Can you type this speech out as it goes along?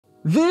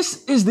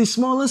This is the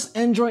smallest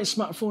Android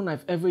smartphone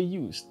I've ever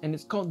used, and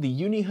it's called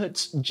the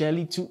Unihertz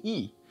Jelly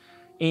 2E,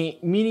 a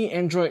mini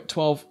Android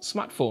 12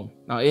 smartphone.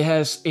 Now it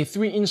has a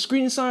 3-inch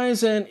screen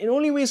size and it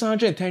only weighs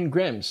 110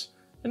 grams.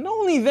 And not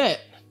only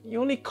that, it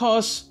only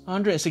costs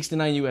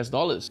 $169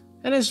 US.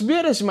 And as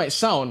weird as it might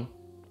sound,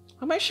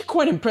 I'm actually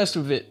quite impressed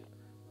with it.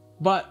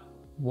 But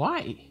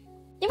why?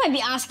 You might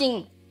be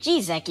asking,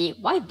 gee Zaki,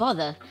 why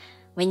bother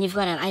when you've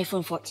got an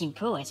iPhone 14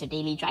 Pro as your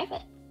daily driver?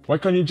 Why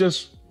can't you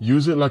just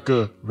use it like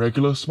a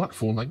regular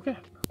smartphone like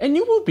that? And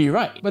you will be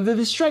right, but the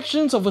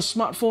distractions of a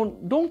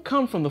smartphone don't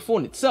come from the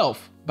phone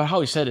itself, but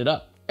how you set it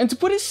up. And to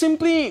put it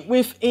simply,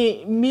 with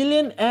a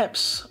million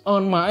apps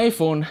on my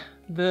iPhone,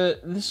 the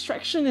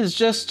distraction is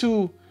just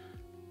too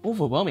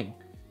overwhelming.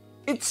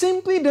 It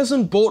simply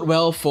doesn't bode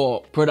well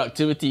for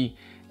productivity,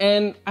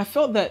 and I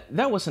felt that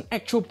that was an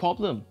actual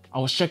problem. I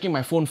was checking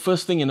my phone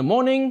first thing in the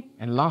morning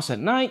and last at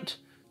night,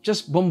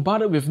 just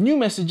bombarded with new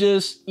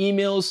messages,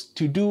 emails,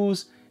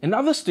 to-dos, and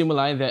other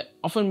stimuli that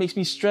often makes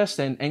me stressed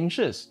and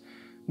anxious,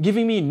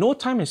 giving me no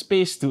time and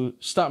space to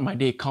start my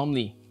day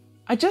calmly.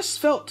 I just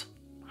felt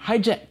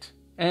hijacked,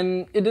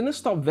 and it didn't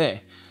stop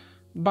there.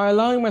 By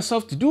allowing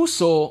myself to do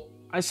so,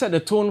 I set the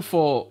tone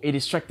for a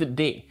distracted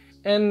day,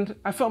 and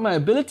I felt my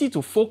ability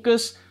to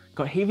focus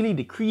got heavily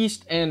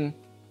decreased and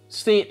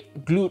stayed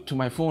glued to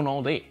my phone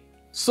all day.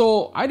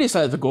 So I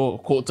decided to go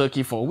cold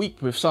turkey for a week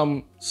with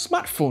some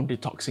smartphone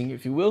detoxing,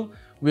 if you will,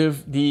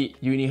 with the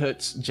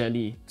Unihertz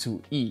Jelly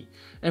 2E.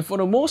 And for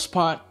the most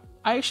part,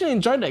 I actually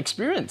enjoyed the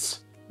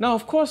experience. Now,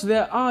 of course,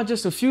 there are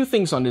just a few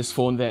things on this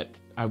phone that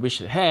I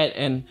wish it had,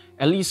 and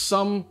at least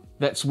some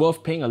that's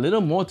worth paying a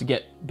little more to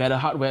get better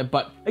hardware.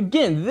 But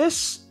again,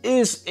 this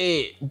is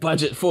a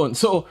budget phone,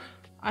 so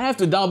I have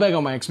to dial back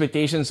on my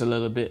expectations a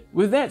little bit.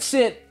 With that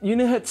said,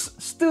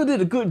 Unihertz still did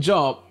a good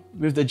job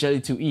with the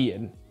Jelly 2E,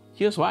 and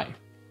here's why.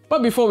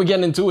 But before we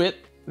get into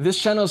it, this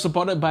channel is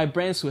supported by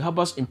brands who help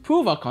us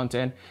improve our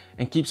content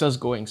and keeps us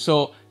going,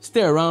 so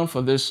stay around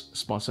for this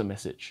sponsored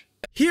message.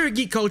 Here at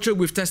Geek Culture,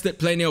 we've tested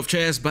plenty of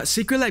chairs, but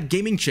Secret Lab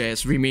gaming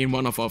chairs remain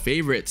one of our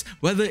favorites.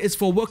 Whether it's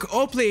for work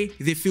or play,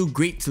 they feel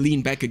great to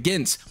lean back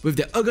against, with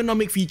their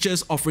ergonomic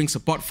features offering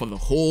support for the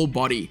whole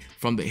body,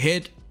 from the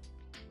head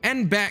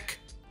and back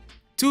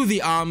to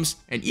the arms,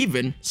 and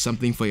even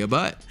something for your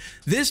butt.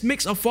 This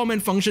mix of form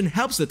and function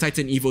helps the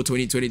Titan Evo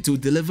 2022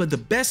 deliver the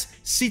best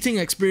seating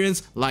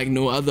experience like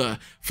no other.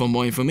 For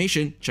more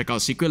information, check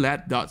out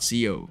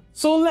secretlab.co.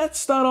 So let's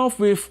start off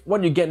with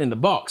what you get in the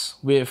box.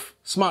 With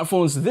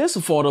smartphones this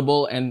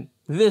affordable and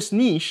this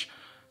niche,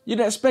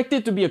 you'd expect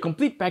it to be a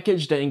complete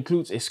package that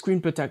includes a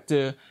screen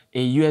protector,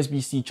 a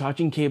USB-C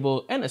charging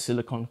cable, and a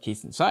silicone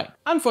case inside.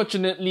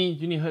 Unfortunately,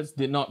 Unihertz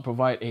did not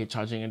provide a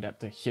charging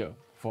adapter here,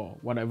 for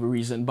whatever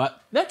reason, but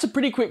that's a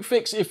pretty quick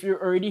fix if you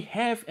already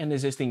have an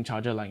existing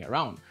charger lying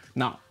around.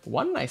 Now,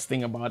 one nice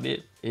thing about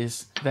it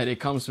is that it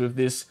comes with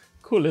this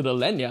cool little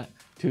lanyard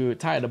to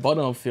tie at the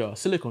bottom of your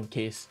silicone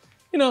case.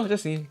 You know,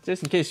 just in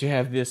case you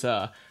have this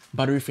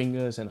buttery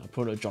fingers and are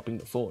prone to dropping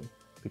the phone,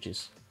 which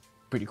is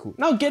pretty cool.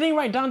 Now, getting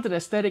right down to the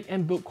aesthetic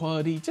and build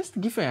quality, just to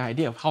give you an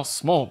idea of how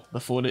small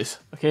the phone is,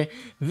 okay?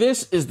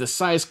 This is the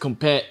size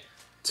compared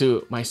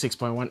to my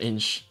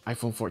 6.1-inch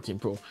iPhone 14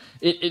 Pro.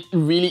 It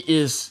really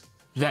is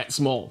that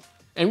small.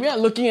 And we are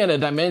looking at a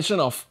dimension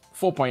of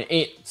 4.8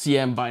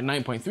 cm by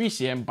 9.3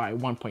 cm by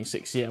 1.6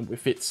 cm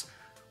with its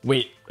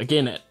weight,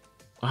 again, at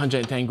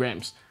 110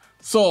 grams.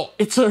 So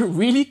it's a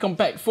really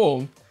compact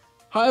phone.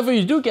 However,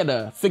 you do get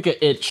a thicker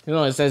edge. You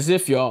know, it's as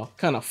if you're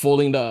kind of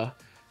folding the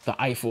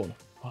iPhone.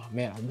 Oh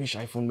man, I wish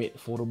iPhone made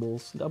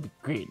foldables. That'd be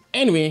great.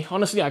 Anyway,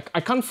 honestly, I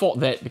can't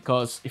fault that,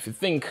 because if you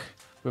think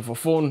with a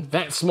phone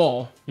that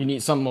small, you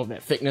need some of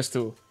that thickness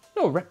to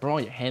wrap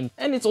around your hand,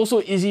 and it's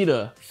also easy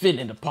to fit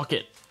in the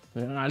pocket.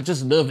 I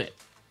just love that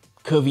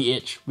curvy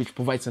edge, which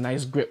provides a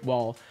nice grip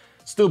while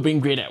still being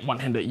great at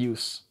one-handed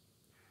use.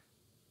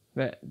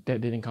 That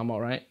didn't come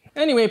out right.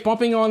 Anyway,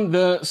 popping on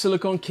the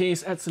silicone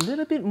case adds a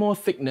little bit more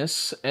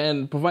thickness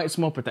and provides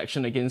more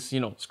protection against,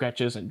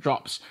 scratches and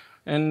drops.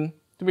 And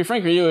to be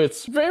frank with you,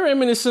 it's very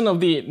reminiscent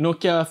of the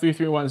Nokia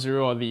 3310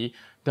 or the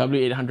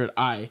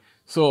W800i.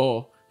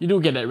 So you do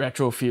get that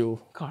retro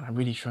feel. God, I'm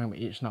really showing my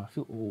age now. I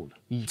feel old.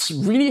 It's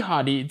really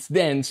hardy, it's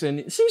dense, and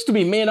it seems to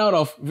be made out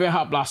of very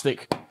hard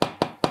plastic.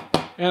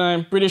 And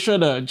I'm pretty sure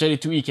the Jelly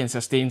 2E can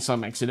sustain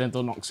some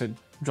accidental knocks and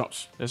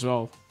drops as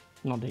well.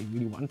 Not that you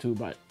really want to,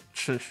 but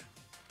shush,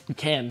 you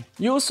can.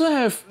 You also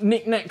have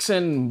knickknacks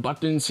and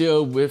buttons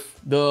here,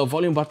 with the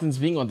volume buttons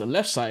being on the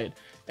left side.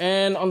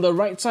 And on the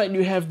right side,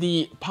 you have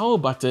the power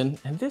button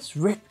and this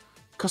red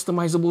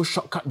customizable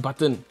shortcut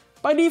button.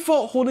 By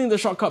default, holding the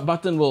shortcut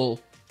button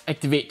will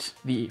activate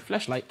the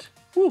flashlight.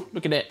 Woo,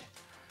 look at that.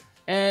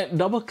 And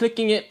double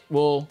clicking it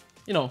will,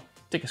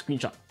 take a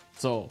screenshot.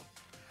 So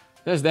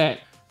there's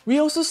that. We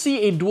also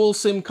see a dual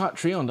SIM card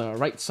tray on the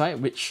right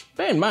side, which,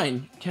 bear in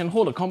mind, can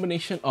hold a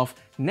combination of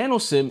nano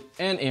SIM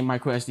and a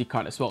micro SD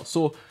card as well.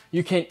 So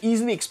you can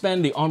easily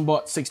expand the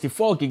onboard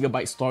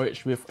 64GB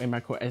storage with a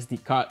micro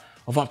SD card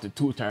of up to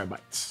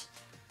 2TB.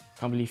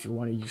 Can't believe you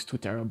want to use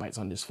 2TB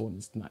on this phone,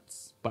 it's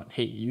nuts. But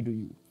hey, you do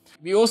you.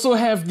 We also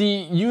have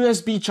the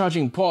USB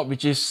charging port,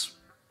 which is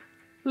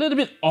a little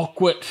bit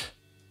awkward,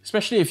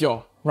 especially if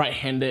you're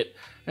right-handed.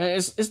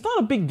 It's not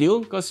a big deal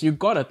because you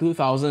got a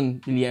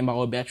 2000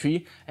 mAh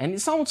battery and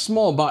it sounds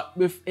small, but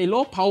with a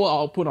low power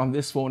output on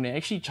this phone, it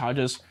actually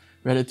charges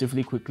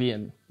relatively quickly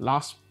and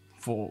lasts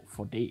for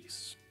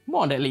days.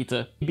 More on that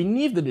later.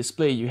 Beneath the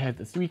display, you have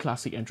the 3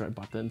 classic Android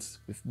buttons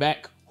with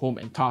back, home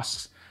and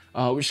tasks,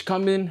 which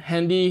come in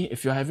handy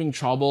if you're having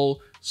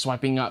trouble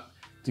swiping up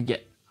to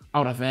get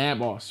out of an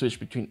app or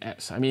switch between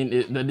apps. I mean,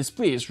 the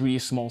display is really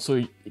small,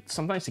 so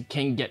sometimes it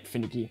can get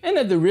finicky. And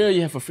at the rear,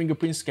 you have a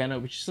fingerprint scanner,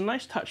 which is a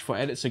nice touch for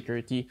added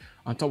security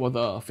on top of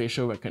the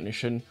facial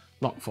recognition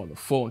lock for the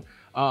phone.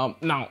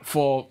 Now,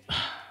 for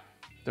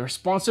the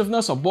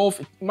responsiveness of both,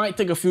 it might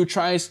take a few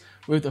tries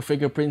with the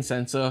fingerprint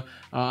sensor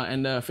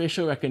and the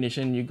facial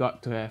recognition. You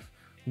got to have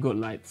good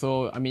light.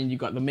 So, I mean, you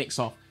got the mix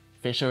of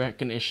facial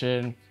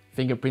recognition,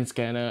 fingerprint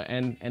scanner,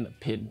 and a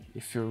pin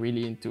if you're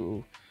really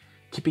into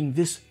keeping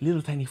this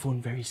little tiny phone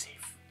very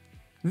safe.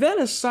 That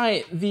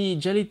aside, the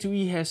Jelly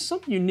 2E has some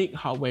unique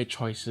hardware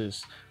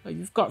choices.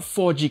 You've got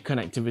 4G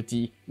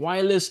connectivity,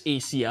 wireless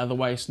AC,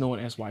 otherwise known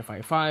as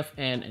Wi-Fi 5,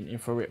 and an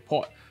infrared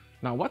port.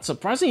 Now, what's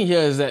surprising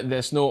here is that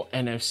there's no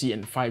NFC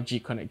and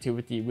 5G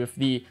connectivity, with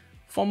the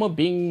former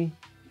being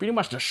pretty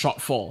much the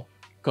shortfall,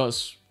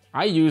 because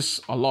I use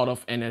a lot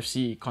of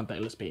NFC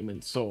contactless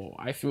payments, so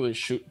I feel it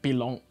should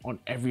belong on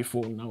every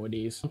phone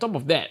nowadays. On top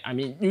of that, I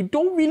mean, you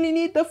don't really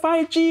need the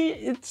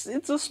 5G.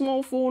 It's a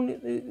small phone,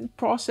 it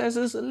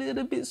processes a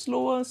little bit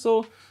slower,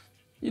 so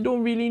you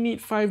don't really need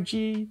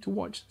 5G to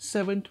watch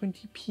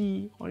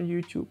 720p on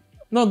YouTube.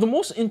 Now, the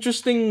most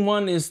interesting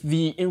one is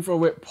the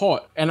infrared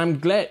port, and I'm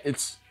glad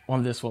it's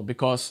on this one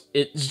because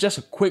it's just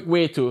a quick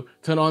way to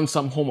turn on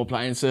some home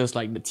appliances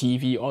like the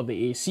TV or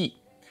the AC.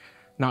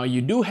 Now,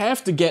 you do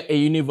have to get a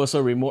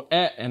universal remote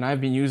app, and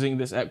I've been using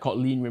this app called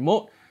Lean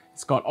Remote.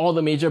 It's got all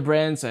the major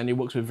brands and it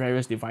works with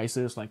various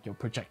devices like your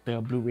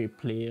projector, Blu-ray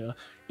player,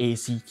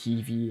 AC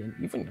TV, and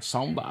even your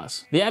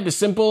soundbars. The app is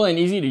simple and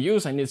easy to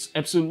use and it's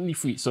absolutely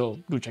free, so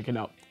do check it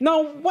out.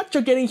 Now, what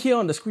you're getting here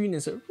on the screen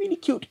is a really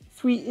cute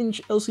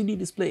 3-inch LCD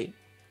display.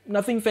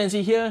 Nothing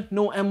fancy here,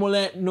 no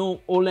AMOLED,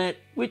 no OLED,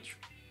 which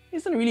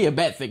isn't really a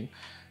bad thing.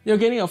 You're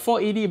getting a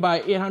 480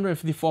 by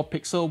 854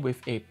 pixel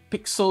with a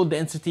pixel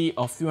density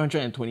of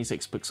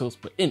 326 pixels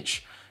per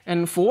inch.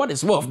 And for what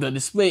it's worth, the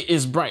display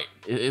is bright,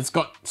 it's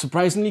got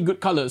surprisingly good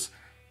colors,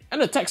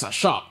 and the texts are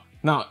sharp.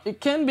 Now, it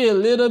can be a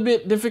little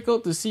bit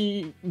difficult to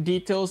see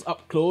details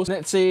up close.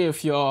 Let's say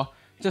if you're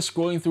just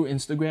scrolling through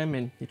Instagram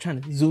and you're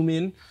trying to zoom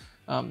in,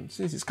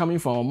 since it's coming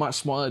from a much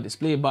smaller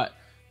display, but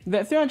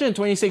that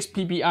 326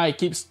 ppi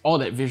keeps all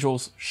that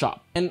visuals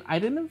sharp. And I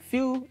didn't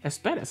feel as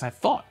bad as I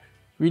thought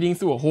reading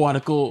through a whole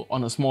article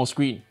on a small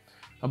screen,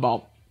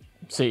 about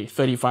say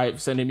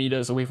 35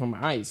 centimeters away from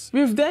my eyes.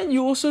 With that,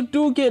 you also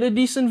do get a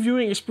decent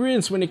viewing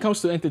experience when it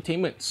comes to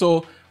entertainment.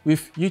 So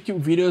with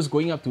YouTube videos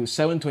going up to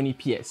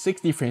 720p at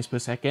 60 frames per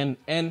second,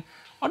 and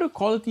audio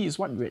quality is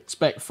what you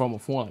expect from a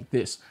phone like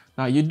this.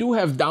 Now, you do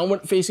have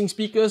downward facing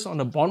speakers on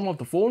the bottom of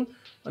the phone.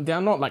 They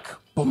are not like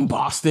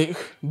bombastic,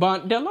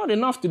 but they're loud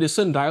enough to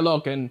discern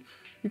dialogue, and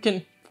you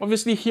can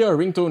obviously hear a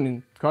ringtone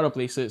in crowded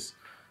places.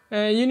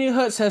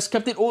 Unihertz has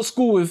kept it old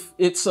school with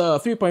its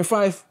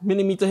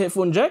 3.5mm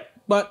headphone jack,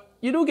 but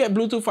you do get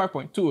Bluetooth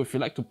 5.2 if you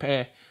like to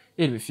pair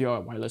it with your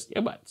wireless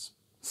earbuds.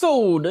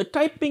 So the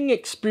typing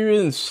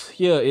experience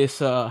here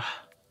is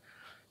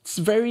it's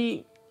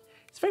very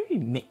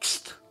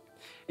mixed.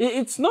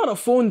 It's not a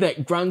phone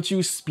that grants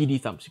you speedy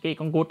thumbs. Okay, you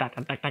can go ta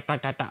ta ta ta ta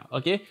ta ta.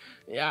 Okay,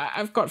 yeah,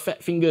 I've got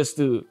fat fingers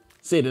to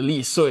say the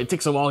least, so it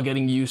takes a while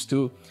getting used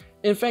to.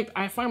 In fact,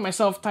 I find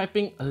myself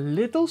typing a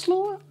little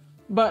slower,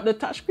 but the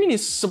touchscreen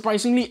is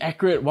surprisingly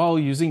accurate while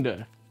using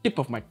the tip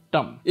of my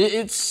thumb.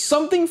 It's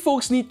something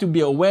folks need to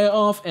be aware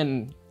of,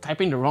 and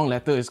typing the wrong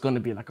letter is going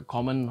to be like a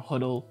common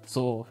hurdle,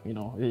 so, you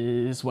know, it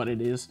is what it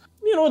is.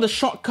 You know, the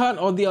shortcut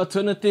or the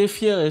alternative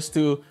here is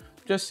to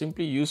just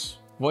simply use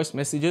voice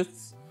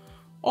messages,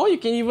 or you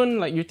can even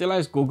like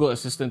utilize Google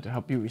Assistant to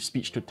help you with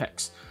speech to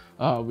text,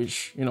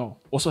 which, you know,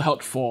 also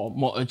helped for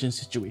more urgent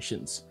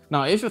situations.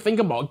 Now, if you think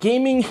about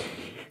gaming,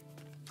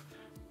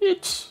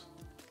 it's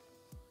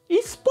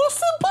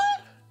possible.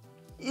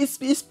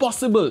 It's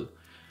possible.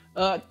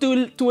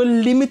 To a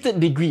limited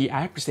degree.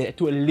 I have to say that,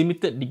 to a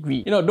limited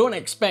degree. You know, don't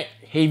expect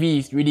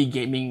heavy 3D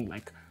gaming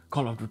like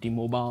Call of Duty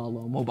Mobile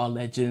or Mobile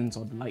Legends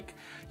or the like.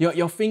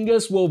 Your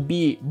fingers will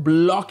be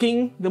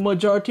blocking the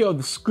majority of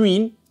the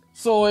screen.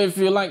 So if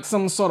you like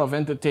some sort of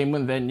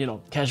entertainment, then, you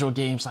know, casual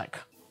games like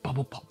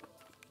Bubble Pop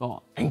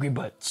or Angry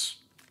Birds.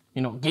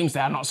 You know, games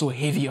that are not so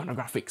heavy on the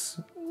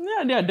graphics.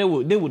 Yeah, they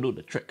will do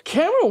the trick.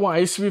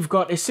 Camera-wise, we've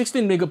got a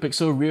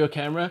 16-megapixel rear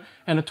camera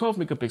and a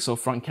 12-megapixel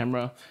front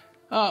camera.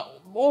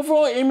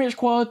 Overall image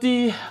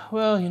quality,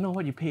 well, you know,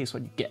 what you pay is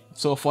what you get.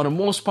 So for the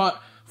most part,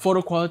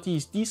 photo quality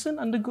is decent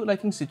under good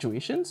lighting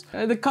situations.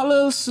 The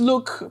colors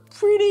look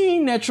pretty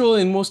natural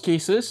in most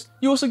cases.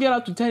 You also get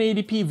up to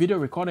 1080p video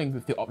recording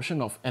with the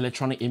option of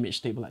electronic image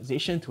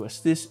stabilization to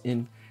assist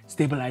in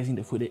stabilizing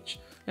the footage.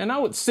 And I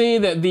would say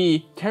that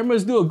the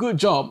cameras do a good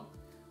job,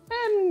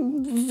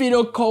 and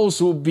video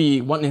calls would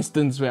be one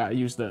instance where I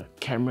use the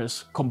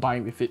cameras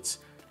combined with its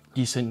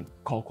decent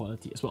call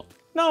quality as well.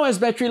 Now, as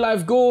battery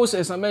life goes,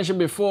 as I mentioned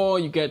before,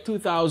 you get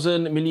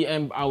 2000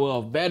 milliamp hour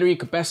of battery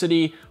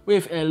capacity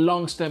with a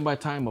long standby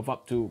time of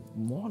up to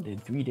more than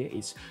 3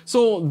 days.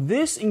 So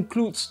this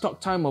includes talk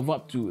time of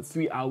up to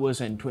 3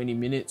 hours and 20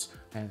 minutes,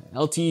 and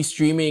LTE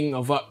streaming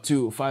of up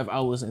to 5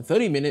 hours and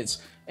 30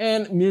 minutes,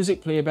 and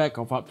music playback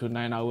of up to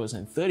 9 hours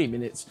and 30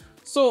 minutes.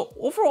 So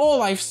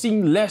overall, I've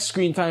seen less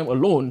screen time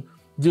alone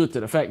due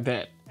to the fact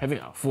that having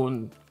a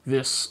phone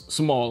this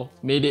small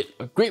made it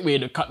a great way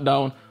to cut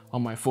down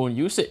on my phone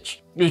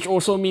usage. Which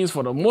also means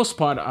for the most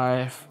part,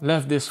 I've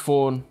left this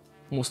phone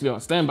mostly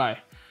on standby,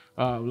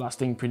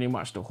 lasting pretty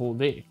much the whole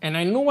day. And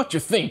I know what you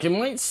think, it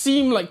might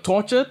seem like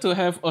torture to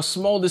have a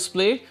small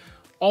display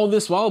all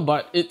this while,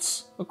 but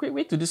it's a great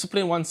way to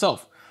discipline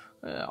oneself.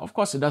 Of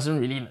course, it doesn't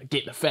really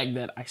negate the fact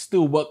that I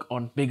still work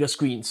on bigger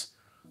screens.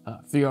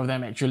 3 of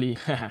them actually.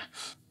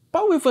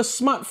 But with a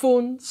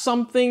smartphone,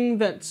 something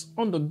that's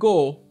on the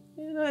go,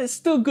 it's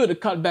still good to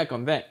cut back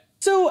on that.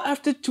 So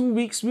after 2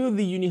 weeks, will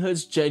the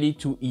Unihertz Jelly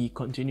 2E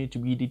continue to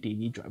be the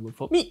daily driver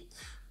for me?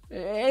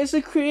 As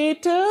a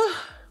creator,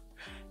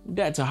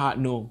 that's a hard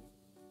no.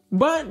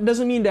 But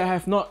doesn't mean that I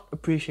have not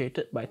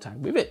appreciated my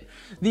time with it.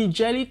 The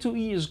Jelly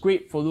 2E is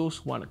great for those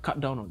who want to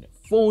cut down on their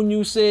phone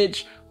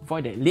usage,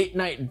 avoid their late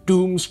night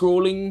doom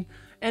scrolling,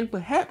 and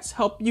perhaps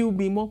help you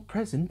be more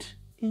present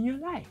in your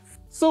life.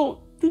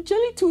 So the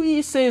Jelly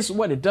 2E says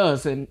what it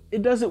does, and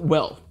it does it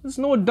well. There's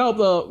no doubt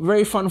a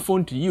very fun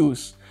phone to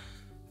use.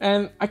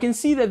 And I can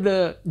see that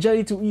the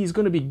Jelly 2E is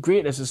going to be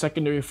great as a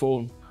secondary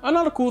phone.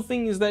 Another cool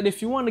thing is that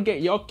if you want to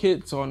get your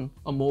kids on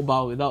a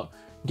mobile without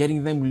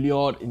getting them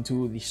lured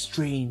into the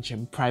strange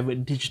and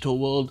private digital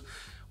world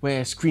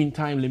where screen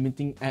time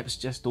limiting apps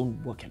just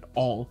don't work at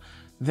all,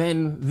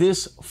 then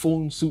this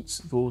phone suits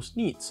those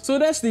needs. So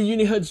that's the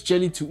Unihertz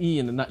Jelly 2E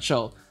in a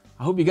nutshell.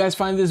 I hope you guys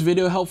find this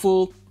video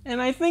helpful,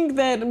 and I think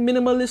that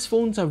minimalist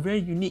phones are very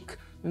unique,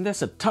 and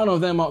there's a ton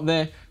of them out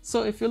there.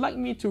 So if you'd like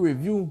me to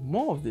review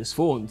more of these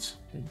phones,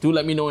 do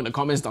let me know in the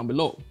comments down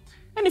below.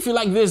 And if you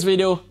like this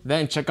video,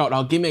 then check out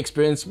our gaming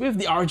experience with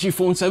the ROG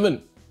Phone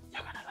 7.